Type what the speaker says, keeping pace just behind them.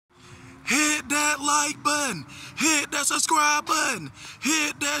hit that like button, hit that subscribe button,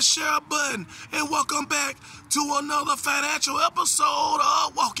 hit that share button, and welcome back to another financial episode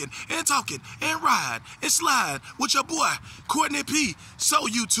of Walking and Talking and Ride and Slide with your boy, Courtney P. So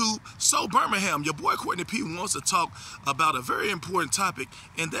YouTube, so Birmingham. Your boy, Courtney P. wants to talk about a very important topic,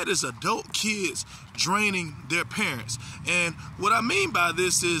 and that is adult kids draining their parents. And what I mean by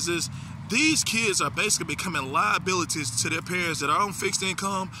this is these kids are basically becoming liabilities to their parents that are on fixed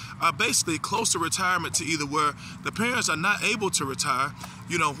income, are basically close to retirement, to either where the parents are not able to retire,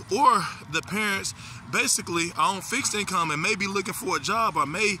 or the parents basically are on fixed income and may be looking for a job or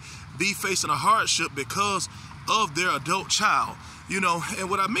may be facing a hardship because of their adult child. And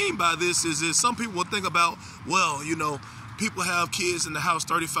what I mean by this is some people will think about, well, people have kids in the house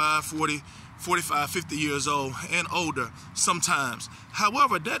 35, 40, 45, 50 years old and older sometimes.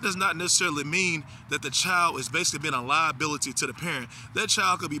 However, that does not necessarily mean that the child is basically being a liability to the parent. That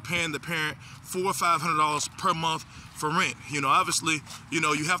child could be paying the parent $400 or $500 per month for rent. Obviously,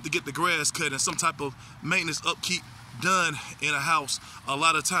 you have to get the grass cut and some type of maintenance upkeep done in a house a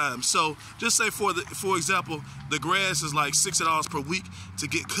lot of times. So just say for example, the grass is like $60 per week to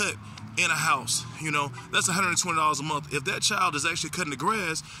get cut in a house. That's $120 a month. If that child is actually cutting the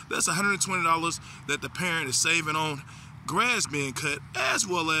grass, that's $120 that the parent is saving on grass being cut, as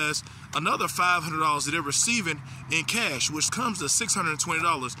well as another $500 that they're receiving in cash, which comes to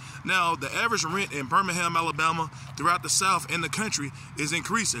 $620. Now, the average rent in Birmingham, Alabama, throughout the South and the country is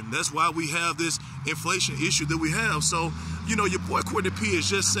increasing. That's why we have this inflation issue that we have. So, your boy Courtney P is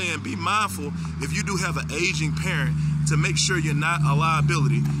just saying, be mindful if you do have an aging parent to make sure you're not a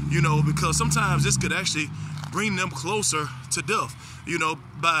liability, because sometimes this could actually bring them closer to death,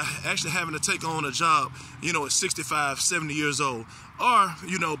 by actually having to take on a job, at 65, 70 years old, or,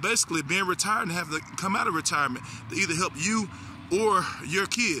 basically being retired and having to come out of retirement to either help you or your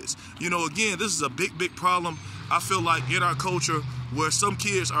kids. Again, this is a big, big problem, I feel like, in our culture, where some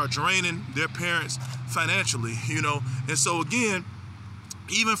kids are draining their parents financially, and so again,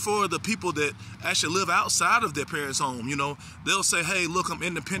 even for the people that actually live outside of their parents' home, they'll say, hey, look, I'm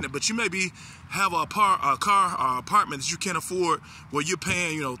independent, but you maybe have a car or apartment that you can't afford, where you're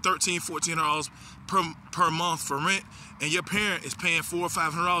paying, $1,300, $1,400 per month for rent, and your parent is paying $400 or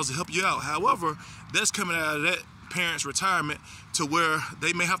 $500 to help you out. However, that's coming out of that parent's retirement to where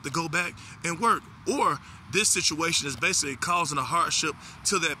they may have to go back and work, or this situation is basically causing a hardship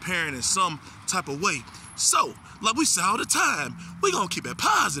to that parent in some type of way. So, like we say all the time, we're going to keep it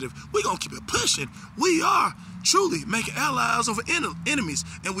positive. We're going to keep it pushing. We are truly making allies over enemies.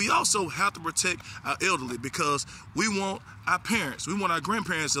 And we also have to protect our elderly, because we want our parents, we want our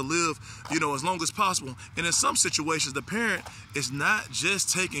grandparents to live, as long as possible. And in some situations, the parent is not just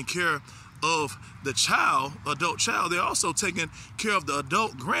taking care of the adult child, they're also taking care of the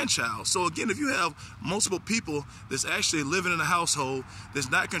adult grandchild. So again, if you have multiple people that's actually living in a household that's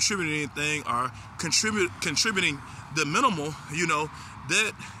not contributing anything, or contributing the minimal,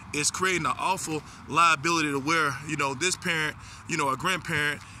 that is creating an awful liability to where, this parent, a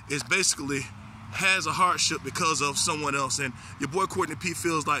grandparent, is basically has a hardship because of someone else. And your boy Courtney P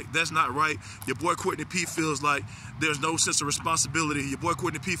feels like that's not right. Your boy Courtney P feels like there's no sense of responsibility. Your boy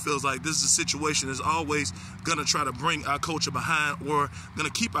Courtney P feels like this is a situation that's always gonna try to bring our culture behind, or gonna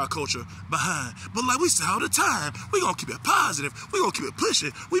keep our culture behind. But like we say all the time, we're gonna keep it positive. We're gonna keep it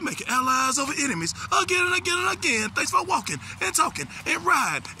pushing. We making allies over enemies again and again and again. Thanks for walking and talking and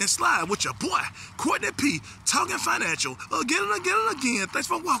ride and slide with your boy Courtney P, talking financial again and again and again. Thanks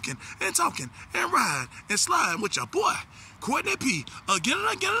for walking and talking and ride and slide with your boy Courtney P again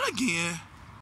and again and again.